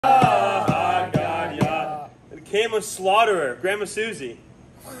came a slaughterer, Grandma Susie,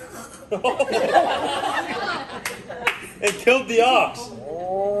 and killed the ox,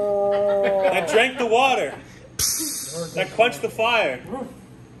 that drank the water, that quenched the fire,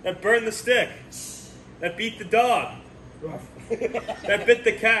 that burned the stick, that beat the dog, that bit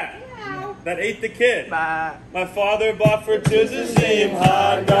the cat, that ate the kid. My father bought for Tizazim,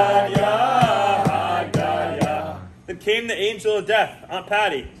 Haggadah, Haggadah. Then came the angel of death, Aunt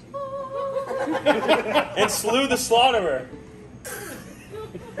Patty, and slew the slaughterer,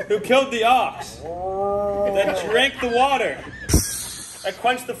 who killed the ox, that drank the water, that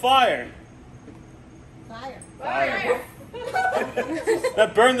quenched the fire,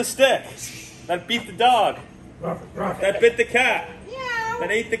 that burned the stick, that beat the dog, that bit the cat,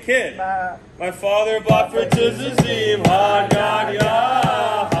 that ate the kid. My father bought for Tizazim,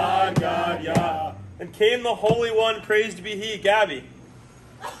 Haggadah, Haggadah. And came the Holy One, praised be He, Gabby,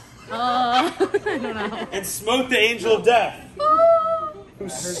 I don't know. and smote the angel of death, who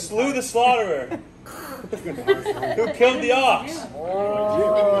slew the slaughterer, who killed the ox,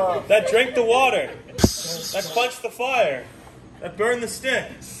 that drank the water, that quenched the fire, that burned the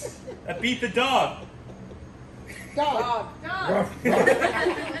stick, that beat the dog, that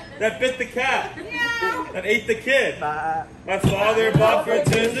bit the cat, that ate the kid. My father bought for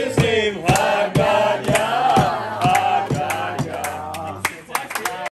Tizazim, Haggadah.